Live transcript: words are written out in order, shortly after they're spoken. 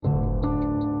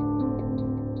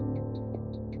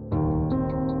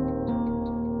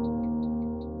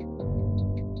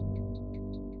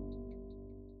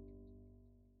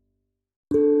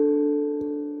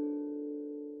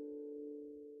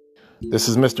This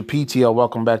is Mr. PTO.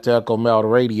 Welcome back to Echo Meld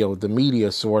Radio, the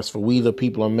media source for we the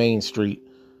people on Main Street.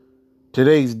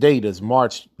 Today's date is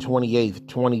March 28th,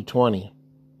 2020.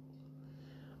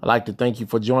 I'd like to thank you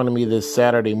for joining me this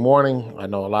Saturday morning. I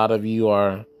know a lot of you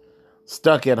are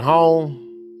stuck at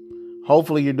home.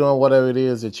 Hopefully you're doing whatever it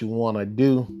is that you want to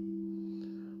do.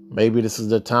 Maybe this is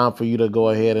the time for you to go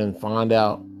ahead and find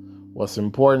out what's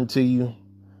important to you.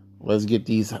 Let's get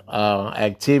these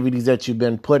activities that you've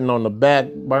been putting on the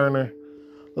back burner.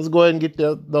 Let's go ahead and get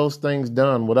those things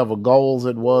done. Whatever goals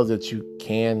it was that you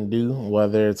can do,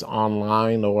 whether it's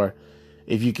online or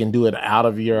if you can do it out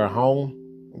of your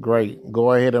home, great.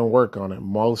 Go ahead and work on it.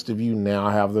 Most of you now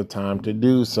have the time to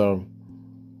do so.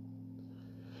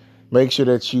 Make sure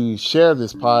that you share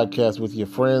this podcast with your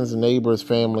friends, neighbors,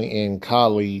 family, and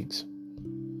colleagues.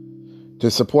 To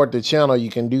support the channel, you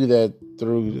can do that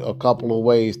through a couple of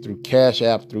ways, through Cash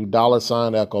App, through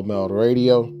 $ Echo Meld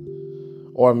Radio,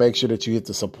 or make sure that you hit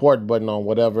the support button on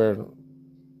whatever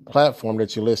platform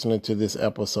that you're listening to this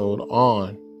episode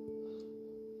on.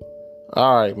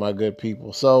 All right, my good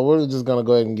people. So we're just going to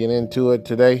go ahead and get into it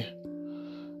today.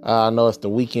 I know it's the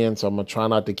weekend, so I'm going to try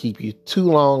not to keep you too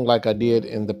long like I did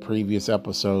in the previous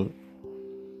episode.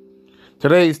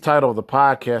 Today's title of the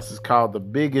podcast is called The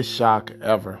Biggest Shock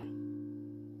Ever.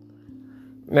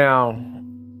 Now,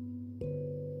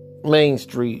 Main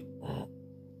Street,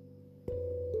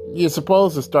 you're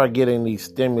supposed to start getting these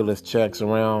stimulus checks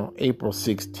around April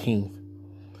 16th.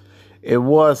 It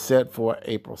was set for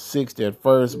April 6th at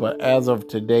first, but as of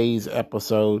today's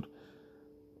episode,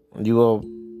 you're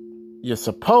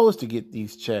supposed to get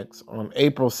these checks on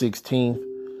April 16th,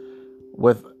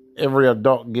 with every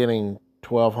adult getting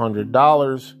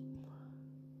 $1,200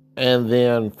 and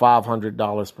then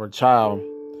 $500 per child.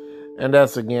 And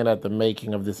that's again at the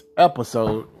making of this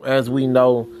episode. As we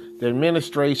know, the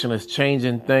administration is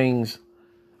changing things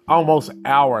almost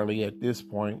hourly at this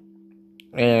point,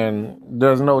 and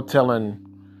there's no telling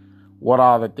what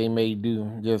all that they may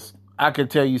do. I could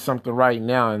tell you something right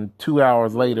now, and 2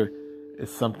 hours later,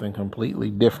 it's something completely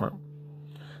different.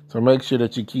 So make sure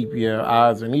that you keep your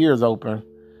eyes and ears open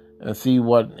and see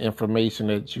what information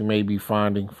that you may be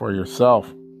finding for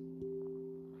yourself.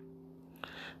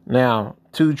 Now,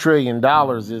 $2 trillion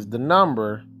is the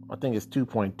number. I think it's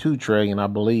 2.2 trillion, I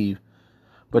believe.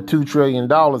 But $2 trillion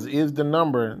is the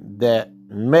number that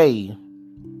may,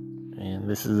 and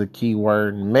this is a key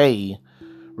word, may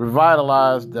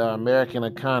revitalize the American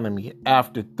economy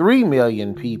after 3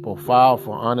 million people filed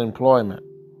for unemployment.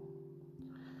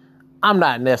 I'm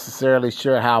not necessarily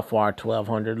sure how far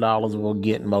 $1,200 will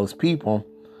get most people,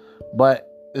 but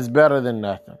it's better than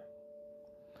nothing.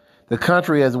 The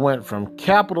country has went from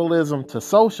capitalism to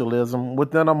socialism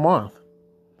within a month.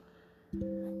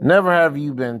 Never have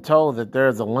you been told that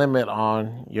there's a limit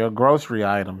on your grocery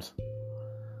items.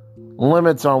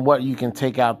 Limits on what you can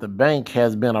take out the bank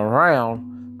has been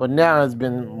around, but now has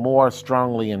been more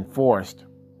strongly enforced.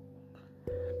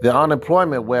 The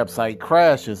unemployment website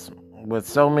crashes with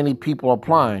so many people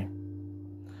applying.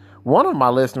 One of my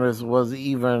listeners was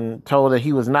even told that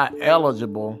he was not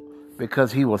eligible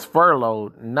because he was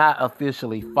furloughed, not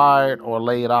officially fired or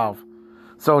laid off.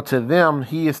 So to them,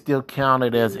 he is still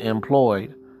counted as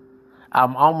employed.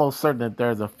 I'm almost certain that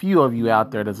there's a few of you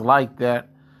out there that's like that,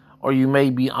 or you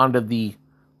may be under the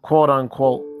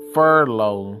quote-unquote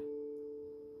furlough,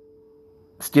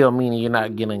 still meaning you're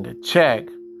not getting a check,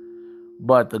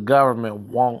 but the government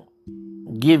won't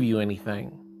give you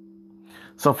anything.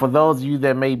 So for those of you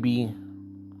that may be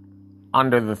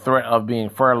under the threat of being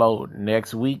furloughed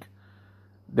next week,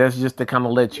 that's just to kind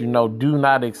of let you know, do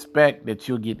not expect that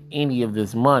you'll get any of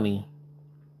this money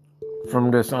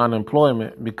from this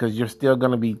unemployment, because you're still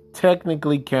going to be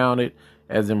technically counted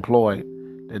as employed.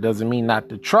 That doesn't mean not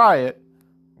to try it,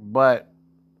 but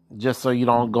just so you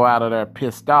don't go out of there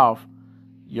pissed off,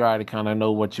 you already kind of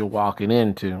know what you're walking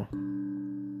into.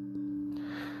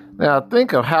 Now,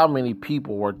 think of how many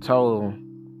people were told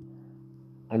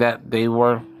that they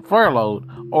were furloughed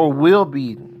or will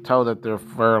be told that they're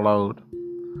furloughed.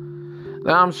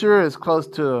 Now, I'm sure it's close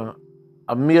to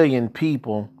 1 million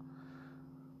people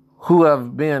who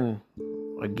have been,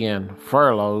 again,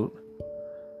 furloughed.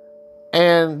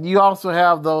 And you also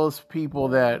have those people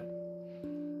that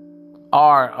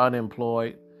are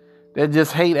unemployed that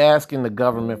just hate asking the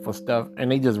government for stuff,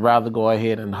 and they just rather go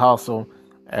ahead and hustle,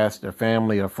 ask their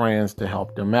family or friends to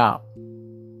help them out.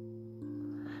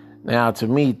 Now, to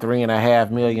me, 3.5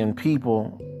 million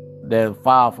people that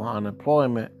filed for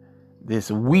unemployment this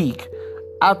week,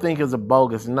 I think is a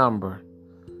bogus number.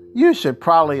 You should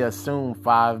probably assume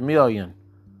 5 million.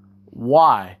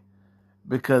 Why?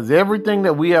 Because everything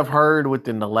that we have heard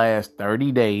within the last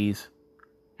 30 days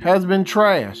has been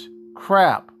trash,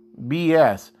 crap,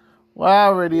 BS,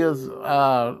 whatever it is,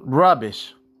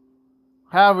 rubbish,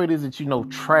 however it is that you know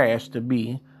trash to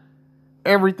be.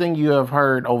 Everything you have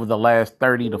heard over the last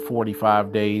 30 to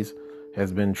 45 days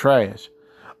has been trash.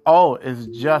 Oh, it's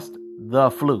just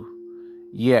the flu.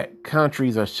 Yet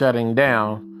countries are shutting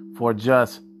down for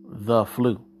just the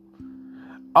flu.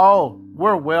 Oh,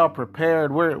 we're well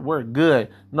prepared. We're good.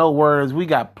 No worries. We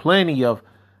got plenty of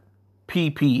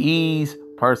PPEs,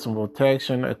 personal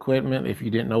protection equipment, if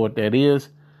you didn't know what that is.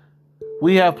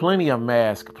 We have plenty of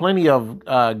masks, plenty of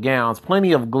gowns,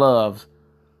 plenty of gloves,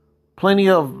 plenty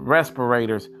of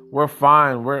respirators. We're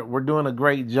fine. We're doing a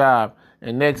great job.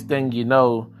 And next thing you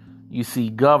know, you see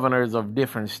governors of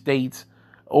different states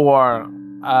or,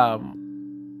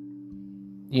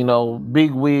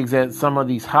 big wigs at some of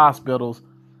these hospitals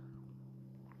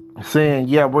saying,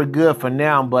 yeah, we're good for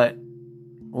now, but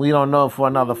we don't know for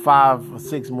another 5 or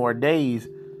 6 more days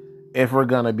if we're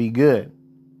going to be good.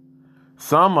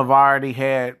 Some have already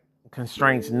had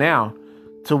constraints now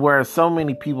to where so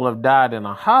many people have died in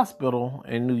a hospital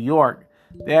in New York,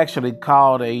 they actually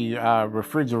called a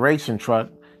refrigeration truck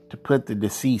to put the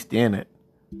deceased in it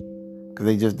because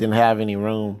they just didn't have any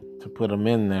room to put them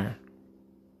in there.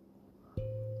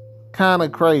 Kind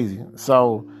of crazy.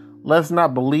 So let's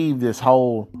not believe this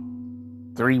whole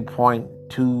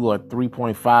 3.2 or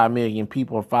 3.5 million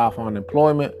people are filed for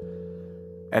unemployment.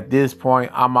 At this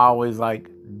point, I'm always like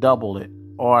double it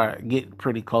or get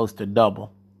pretty close to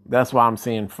double. That's why I'm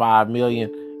saying 5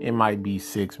 million. It might be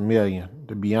 6 million,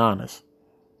 to be honest.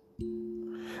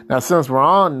 Now, since we're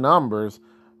on numbers,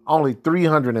 only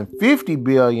 350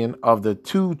 billion of the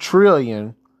 2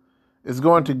 trillion is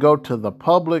going to go to the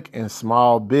public and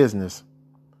small business.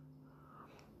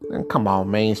 And come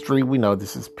on, Main Street, we know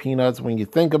this is peanuts. When you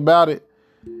think about it,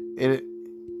 it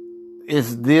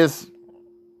is this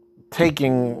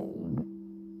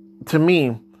taking, to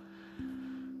me,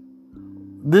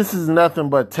 this is nothing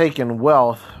but taking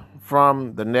wealth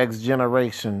from the next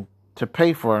generation to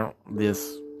pay for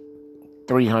this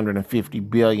 $350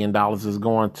 billion is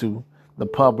going to the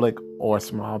public or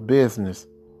small business.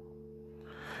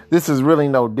 This is really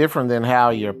no different than how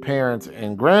your parents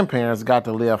and grandparents got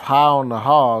to live high on the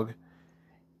hog.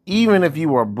 Even if you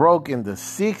were broke in the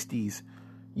 60s,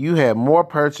 you had more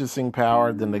purchasing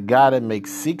power than the guy that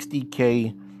makes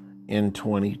 $60K in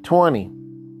 2020.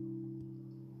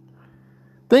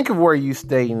 Think of where you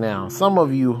stay now. Some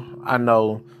of you, I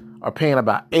know, are paying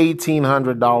about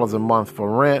 $1,800 a month for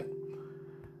rent.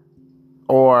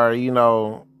 Or,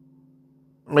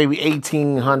 maybe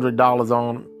 $1,800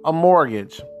 on a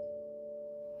mortgage.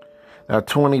 Now,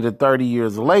 20 to 30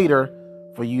 years later,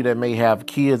 for you that may have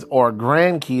kids or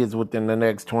grandkids within the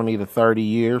next 20 to 30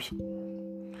 years,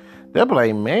 they'll be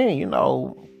like, man,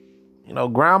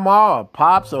 grandma or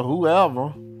pops or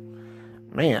whoever,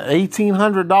 man,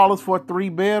 $1,800 for a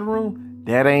 3-bedroom?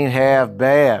 That ain't half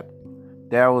bad.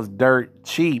 That was dirt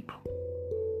cheap.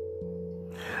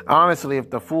 Honestly,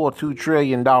 if the full $2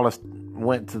 trillion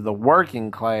went to the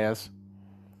working class,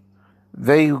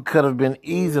 they could have been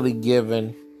easily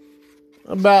given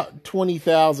about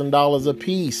 $20,000 a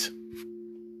piece.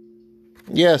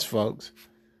 Yes, folks.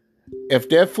 If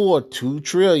that full $2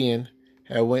 trillion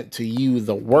had went to you,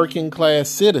 the working class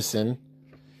citizen,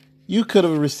 you could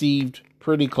have received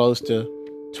pretty close to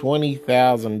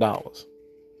 $20,000.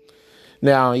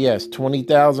 Now, yes,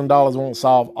 $20,000 won't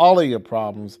solve all of your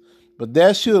problems, but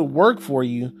that should work for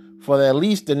you for at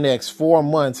least the next 4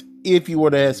 months if you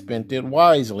were to have spent it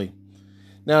wisely.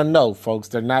 Now, no, folks,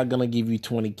 they're not going to give you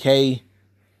 $20K.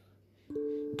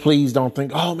 Please don't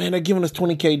think, oh, man, they're giving us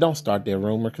 $20K. Don't start that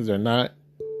rumor, because they're not.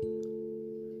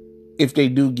 If they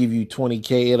do give you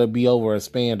 $20K, it'll be over a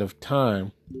span of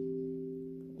time.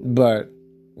 But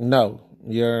no,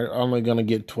 you're only going to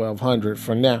get $1,200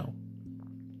 for now,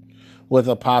 with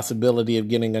a possibility of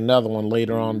getting another one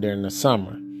later on during the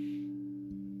summer.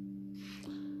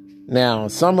 Now,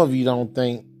 some of you don't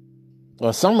think,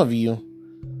 or some of you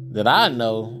that I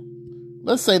know,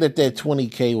 let's say that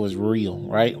 20K was real,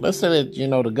 right? Let's say that,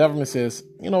 the government says,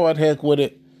 you know what, heck with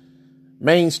it.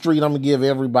 Main Street, I'm going to give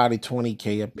everybody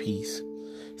 $20K a piece.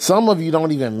 Some of you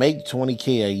don't even make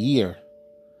 $20K a year.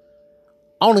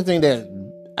 Only thing that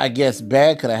I guess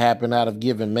bad could have happened out of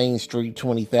giving Main Street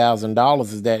 $20,000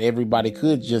 is that everybody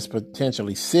could just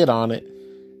potentially sit on it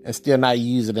and still not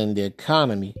use it in the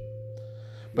economy.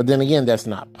 But then again, that's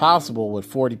not possible with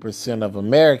 40% of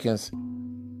Americans.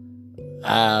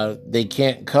 They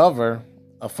can't cover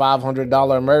a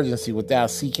 $500 emergency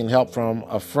without seeking help from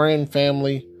a friend,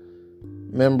 family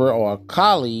member, or a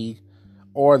colleague,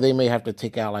 or they may have to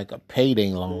take out like a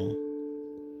payday loan.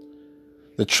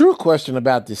 The true question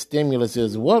about this stimulus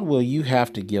is, what will you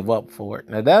have to give up for it?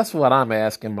 Now, that's what I'm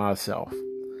asking myself.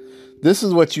 This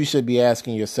is what you should be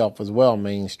asking yourself as well,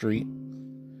 Main Street.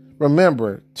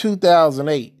 Remember,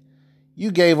 2008, you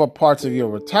gave up parts of your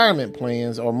retirement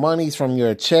plans or monies from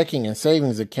your checking and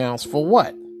savings accounts for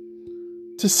what?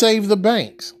 To save the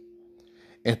banks.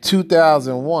 In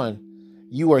 2001,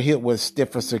 you were hit with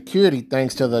stiffer security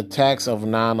thanks to the attacks of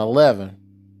 9/11.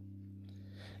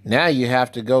 Now you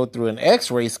have to go through an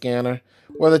X-ray scanner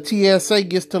where the TSA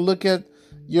gets to look at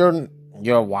your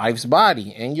wife's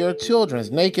body and your children's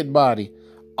naked body,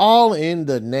 all in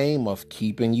the name of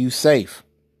keeping you safe.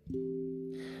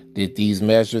 Did these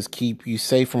measures keep you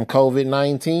safe from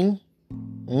COVID-19?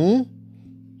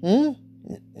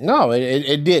 No,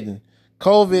 it didn't.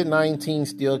 COVID-19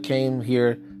 still came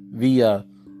here via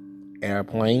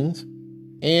airplanes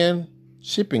and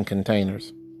shipping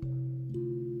containers.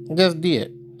 It just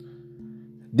did.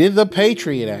 Did the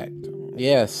Patriot Act?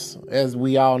 Yes, as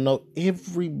we all know,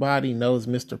 everybody knows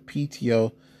Mr.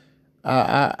 PTO.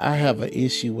 I have an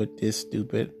issue with this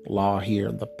stupid law here.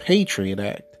 The Patriot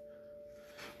Act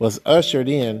was ushered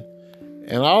in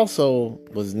and also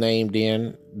was named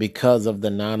in because of the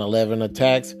 9/11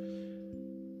 attacks.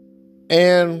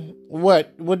 And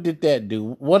what did that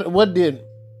do? What did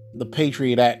the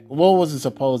Patriot Act, what was it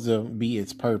supposed to be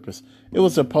its purpose? It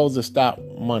was supposed to stop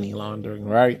money laundering,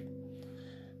 right?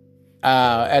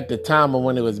 At the time of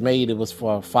when it was made, it was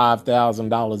for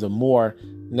 $5,000 or more.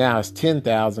 Now it's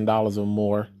 $10,000 or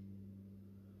more.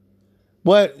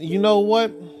 But you know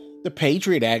what? The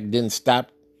Patriot Act didn't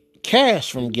stop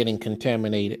cash from getting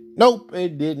contaminated. Nope,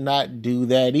 it did not do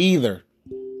that either.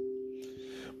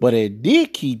 But it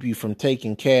did keep you from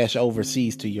taking cash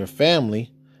overseas to your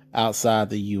family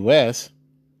outside the U.S.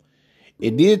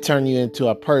 It did turn you into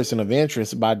a person of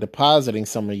interest by depositing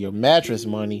some of your mattress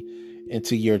money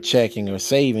into your checking or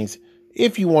savings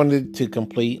if you wanted to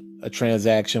complete a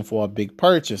transaction for a big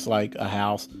purchase like a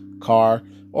house, car,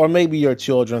 or maybe your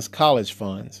children's college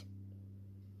funds.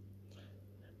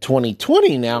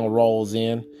 2020 now rolls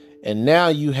in, and now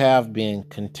you have been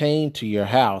contained to your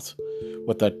house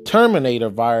with a Terminator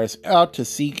virus out to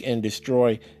seek and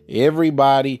destroy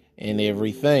everybody and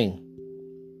everything.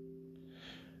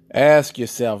 Ask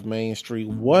yourself, Main Street,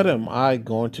 what am I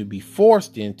going to be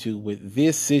forced into with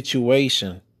this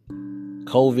situation?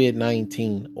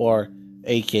 COVID-19, or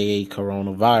aka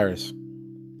coronavirus.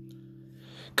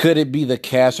 Could it be the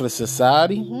cashless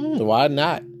society? Why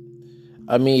not?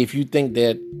 I mean, if you think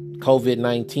that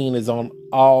COVID-19 is on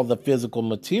all the physical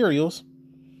materials,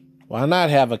 why not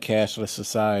have a cashless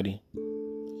society?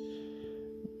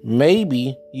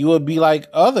 Maybe you will be like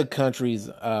other countries,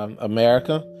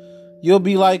 America. You'll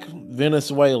be like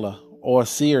Venezuela or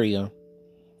Syria,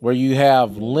 where you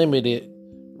have limited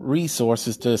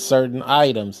resources to certain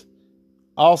items,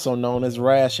 also known as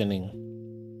rationing.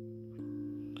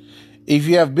 If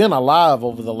you have been alive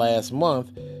over the last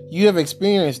month, you have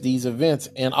experienced these events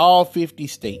in all 50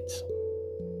 states.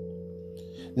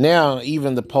 Now,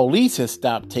 even the police has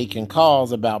stopped taking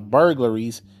calls about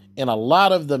burglaries in a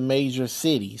lot of the major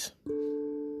cities.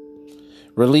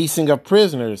 Releasing of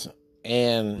prisoners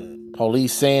and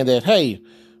police saying that, hey,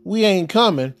 we ain't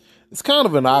coming, it's kind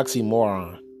of an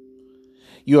oxymoron.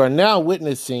 You are now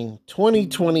witnessing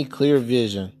 2020 clear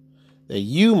vision that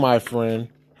you, my friend,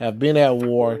 have been at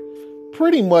war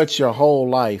pretty much your whole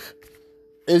life.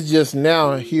 It's just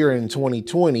now here in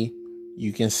 2020,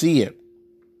 you can see it.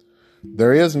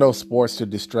 There is no sports to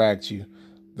distract you.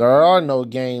 There are no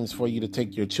games for you to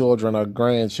take your children or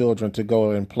grandchildren to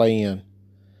go and play in.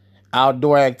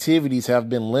 Outdoor activities have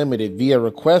been limited via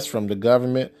requests from the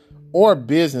government or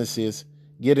businesses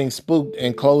getting spooked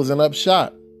and closing up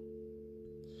shop.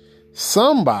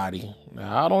 Somebody,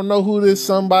 now I don't know who this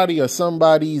somebody or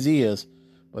somebody's is,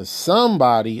 but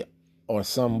somebody or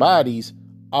somebody's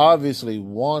obviously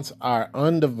wants our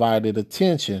undivided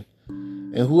attention.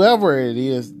 And whoever it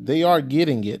is, they are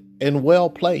getting it, and well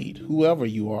played, whoever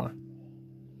you are.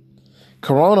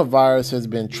 Coronavirus has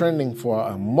been trending for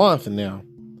a month now.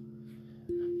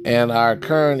 And our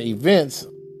current events,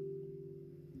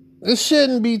 it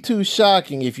shouldn't be too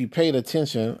shocking if you paid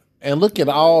attention and look at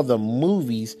all the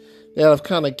movies that have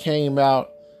kind of came out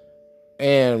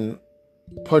and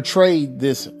portrayed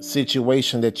this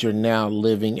situation that you're now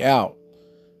living out.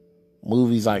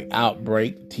 Movies like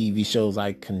Outbreak, TV shows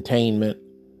like Containment,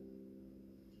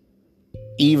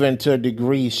 even to a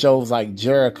degree shows like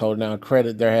Jericho. Now,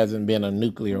 credit, there hasn't been a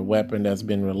nuclear weapon that's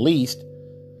been released,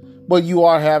 but you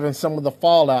are having some of the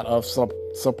fallout of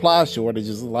supply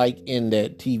shortages like in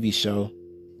that TV show,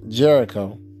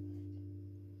 Jericho.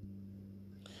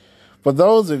 For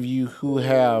those of you who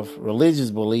have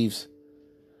religious beliefs,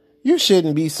 you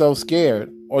shouldn't be so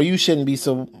scared, or you shouldn't be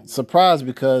so surprised,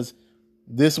 because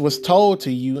this was told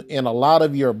to you in a lot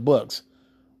of your books,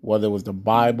 whether it was the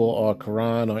Bible or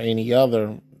Quran or any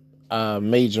other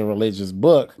major religious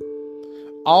book.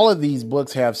 All of these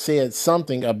books have said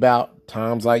something about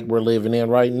times like we're living in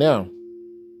right now.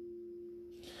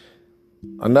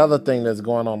 Another thing that's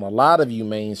going on, a lot of you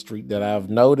Main Street, that I've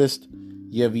noticed,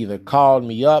 you've either called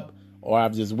me up or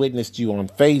I've just witnessed you on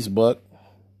Facebook.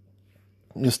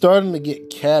 You're starting to get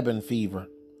cabin fever.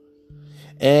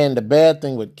 And the bad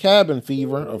thing with cabin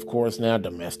fever, of course, now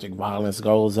domestic violence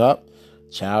goes up,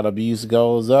 child abuse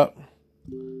goes up.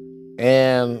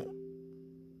 And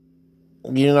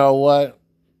you know what?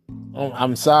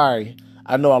 I'm sorry.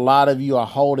 I know a lot of you are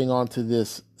holding on to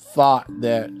this thought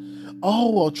that,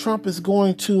 oh, well, Trump is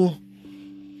going to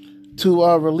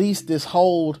release this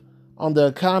hold on the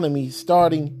economy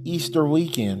starting Easter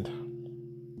weekend.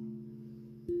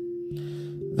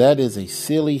 That is a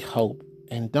silly hope.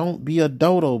 And don't be a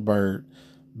dodo bird.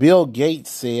 Bill Gates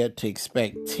said to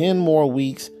expect 10 more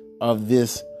weeks of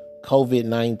this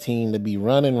COVID-19 to be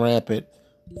running rampant,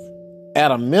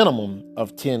 at a minimum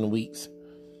of 10 weeks.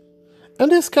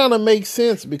 And this kind of makes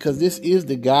sense, because this is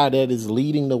the guy that is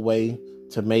leading the way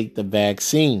to make the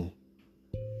vaccine.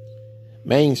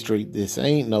 Main Street, this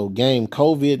ain't no game.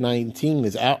 COVID-19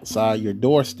 is outside your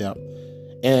doorstep.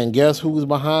 And guess who's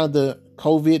behind the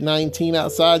COVID-19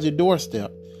 outside your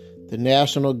doorstep? The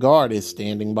National Guard is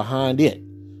standing behind it.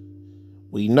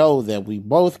 We know that we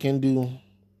both can do.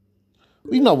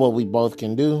 We know what we both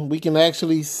can do. We can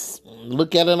actually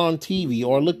look at it on TV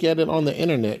or look at it on the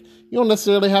internet. You don't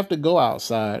necessarily have to go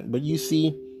outside, but you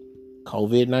see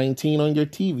COVID-19 on your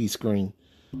TV screen.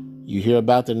 You hear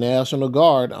about the National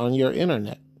Guard on your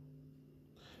internet.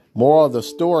 Moral of the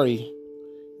story,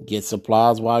 get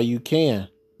supplies while you can.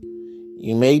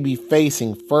 You may be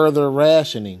facing further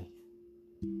rationing.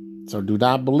 So do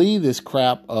not believe this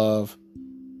crap of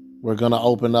we're going to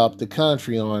open up the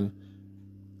country on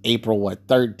April,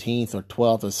 13th or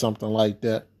 12th or something like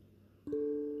that.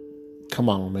 Come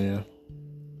on, man.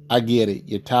 I get it.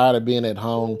 You're tired of being at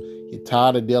home. You're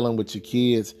tired of dealing with your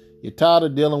kids. You're tired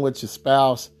of dealing with your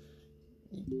spouse.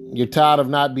 You're tired of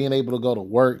not being able to go to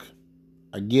work.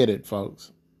 I get it,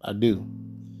 folks. I do.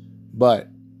 But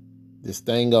this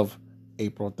thing of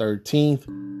April 13th,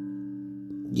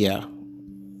 yeah,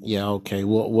 okay,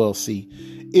 we'll see.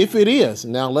 If it is,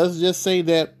 now let's just say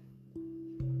that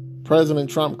President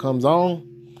Trump comes on,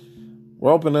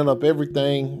 we're opening up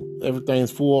everything,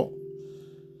 everything's full.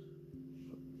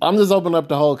 I'm just opening up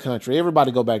the whole country.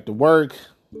 Everybody go back to work,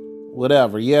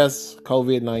 whatever. Yes,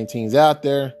 COVID-19's out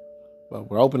there, but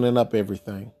we're opening up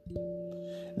everything.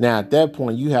 Now, at that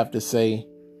point, you have to say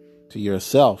to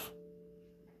yourself,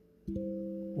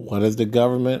 how does the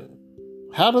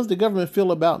government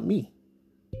feel about me?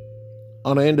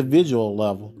 On an individual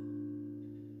level.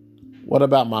 What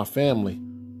about my family?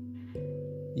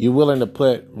 You willing to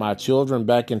put my children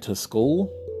back into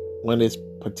school when it's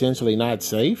potentially not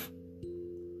safe?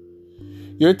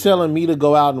 You're telling me to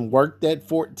go out and work that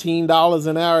 $14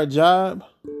 an hour job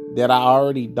that I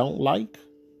already don't like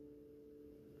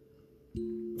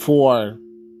for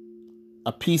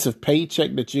a piece of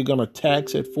paycheck that you're going to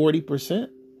tax at 40%?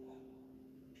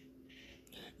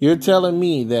 You're telling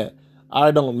me that I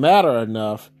don't matter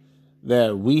enough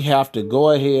that we have to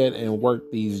go ahead and work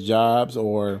these jobs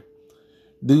or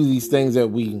do these things that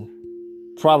we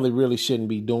probably really shouldn't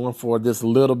be doing for this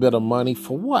little bit of money.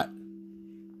 For what?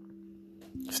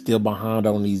 Still behind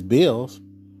on these bills.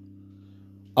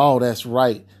 Oh, that's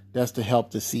right. That's to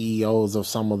help the CEOs of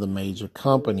some of the major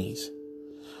companies.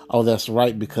 Oh, that's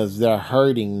right, because they're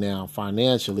hurting now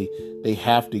financially. They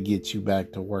have to get you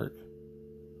back to work.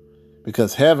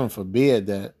 Because heaven forbid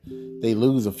that they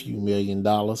lose a few $1 million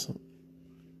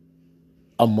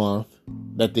a month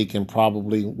that they can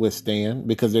probably withstand,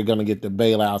 because they're going to get the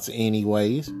bailouts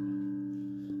anyways,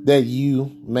 that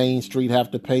you, Main Street,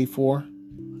 have to pay for,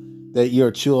 that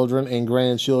your children and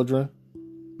grandchildren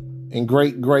and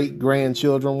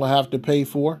great-great-grandchildren will have to pay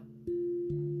for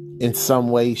in some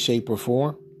way, shape, or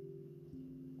form.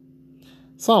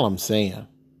 That's all I'm saying.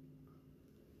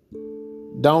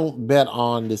 Don't bet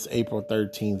on this April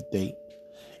 13th date.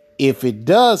 If it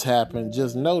does happen,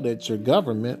 just know that your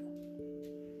government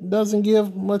doesn't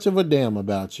give much of a damn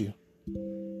about you.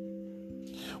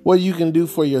 What you can do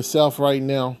for yourself right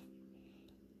now,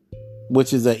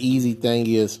 which is an easy thing,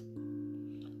 is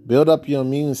build up your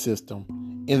immune system.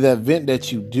 In the event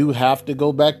that you do have to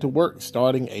go back to work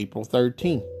starting April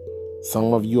 13th.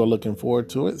 Some of you are looking forward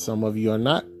to it. Some of you are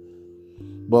not.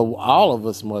 But all of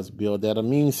us must build that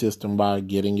immune system by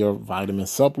getting your vitamin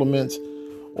supplements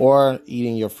or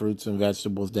eating your fruits and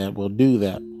vegetables that will do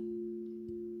that.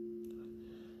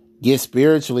 Get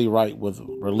spiritually right with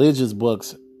religious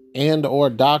books and or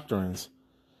doctrines.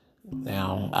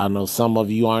 Now, I know some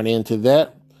of you aren't into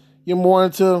that. You're more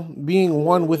into being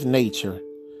one with nature.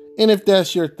 And if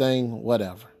that's your thing,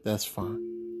 whatever, that's fine.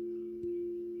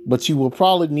 But you will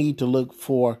probably need to look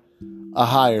for a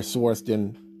higher source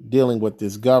than dealing with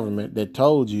this government that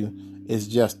told you it's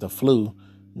just the flu,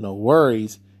 no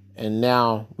worries. And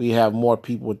now we have more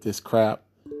people with this crap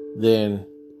than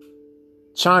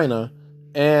China,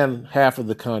 and half of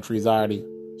the country's already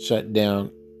shut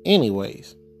down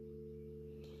anyways.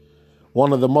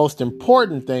 One of the most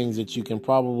important things that you can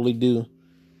probably do,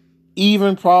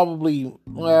 even probably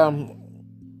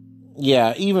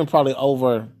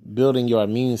over building your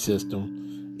immune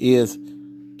system, is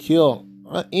kill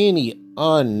any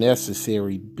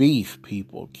unnecessary beef,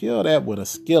 people. Kill that with a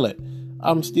skillet.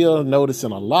 I'm still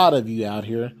noticing a lot of you out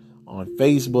here on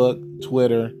Facebook,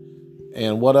 Twitter,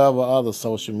 and whatever other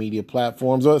social media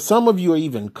platforms, or some of you are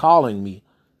even calling me,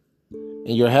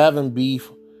 and you're having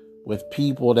beef with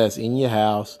people that's in your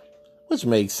house, which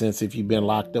makes sense if you've been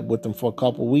locked up with them for a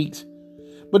couple weeks.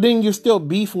 But then you're still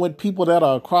beefing with people that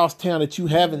are across town that you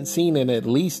haven't seen in at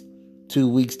least 2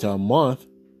 weeks to a month.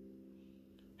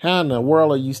 How in the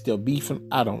world are you still beefing?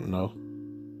 I don't know.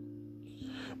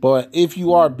 But if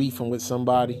you are beefing with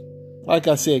somebody, like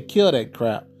I said, kill that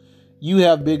crap. You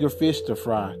have bigger fish to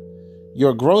fry.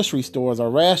 Your grocery stores are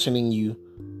rationing you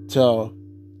to,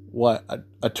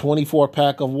 a 24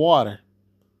 pack of water,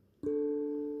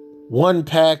 1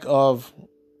 pack of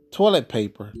toilet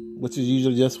paper, which is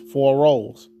usually just 4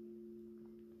 rolls.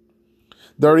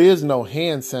 There is no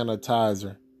hand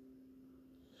sanitizer.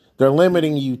 They're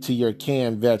limiting you to your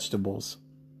canned vegetables.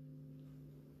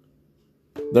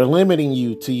 They're limiting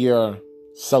you to your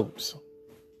soaps,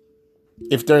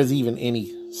 if there's even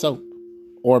any soap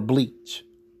or bleach.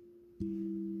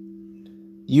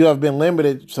 You have been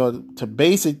limited to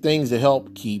basic things to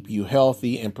help keep you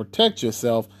healthy and protect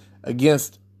yourself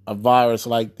against a virus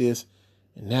like this.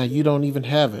 And now you don't even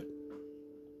have it.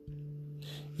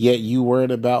 Yet you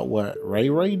worried about what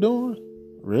Ray doing?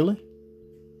 Really?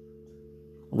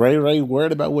 Ray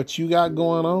worried about what you got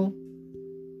going on?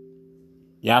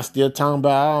 Y'all still talking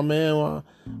about, oh man, well,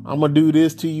 I'm going to do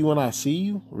this to you when I see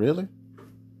you? Really?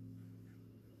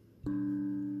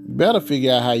 Better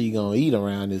figure out how you going to eat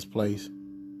around this place.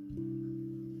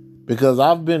 Because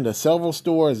I've been to several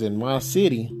stores in my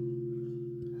city,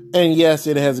 and yes,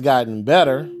 it has gotten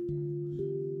better,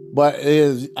 but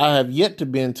I have yet to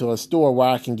been to a store where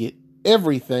I can get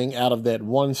everything out of that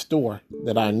one store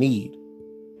that I need.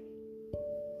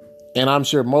 And I'm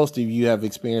sure most of you have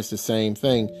experienced the same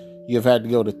thing. You've had to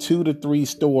go to 2 to 3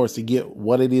 stores to get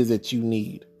what it is that you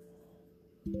need.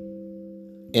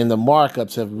 And the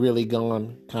markups have really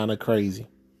gone kind of crazy.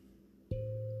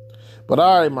 But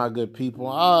all right, my good people,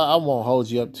 I won't hold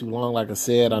you up too long. Like I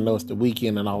said, I know it's the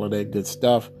weekend and all of that good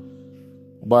stuff.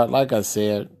 But like I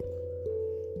said,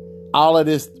 all of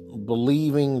this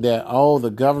believing that, the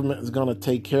government is going to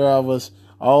take care of us,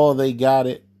 they got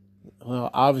it.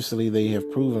 Well, obviously they have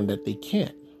proven that they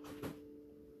can't.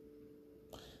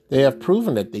 They have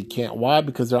proven that they can't. Why?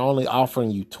 Because they're only offering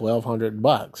you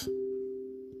 $1,200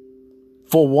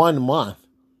 for 1 month.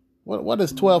 What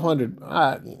is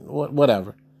 $1,200?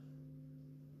 Whatever.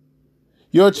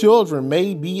 Your children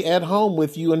may be at home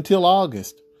with you until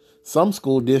August. Some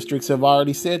school districts have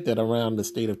already said that around the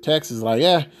state of Texas. Like,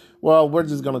 we're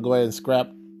just going to go ahead and scrap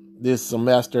this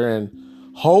semester, and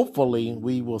hopefully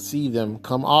we will see them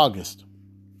come August.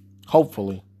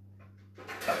 Hopefully.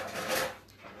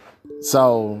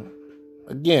 So,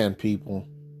 again, people,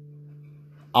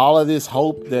 all of this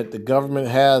hope that the government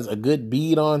has a good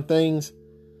bead on things,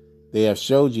 they have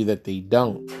showed you that they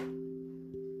don't.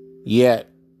 Yet,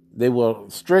 they will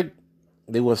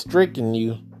stricken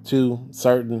you to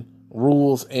certain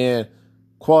rules and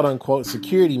quote unquote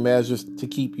security measures to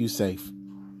keep you safe.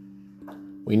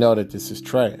 We know that this is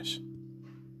trash.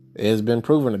 It has been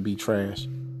proven to be trash.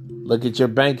 Look at your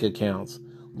bank accounts.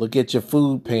 Look at your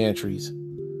food pantries.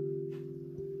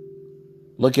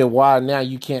 Look at why now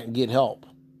you can't get help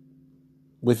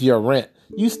with your rent.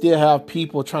 You still have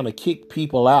people trying to kick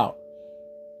people out.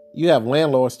 You have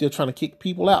landlords still trying to kick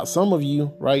people out. Some of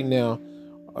you right now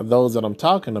are those that I'm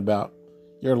talking about.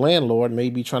 Your landlord may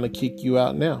be trying to kick you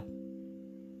out now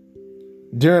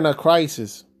during a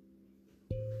crisis.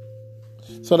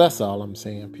 So that's all I'm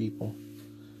saying, people.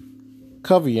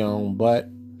 Cover your own butt.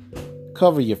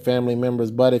 Cover your family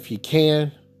members' butt if you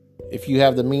can. If you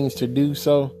have the means to do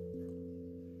so.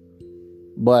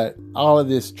 But all of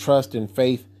this trust and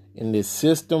faith in this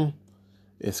system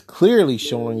is clearly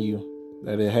showing you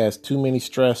that it has too many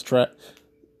stress cracks,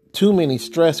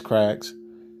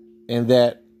 and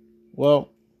that,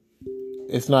 well,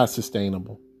 it's not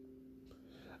sustainable.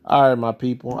 All right, my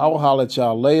people. I will holler at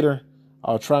y'all later.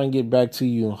 I'll try and get back to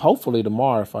you hopefully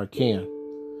tomorrow if I can.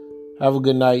 Have a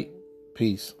good night.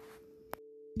 Peace.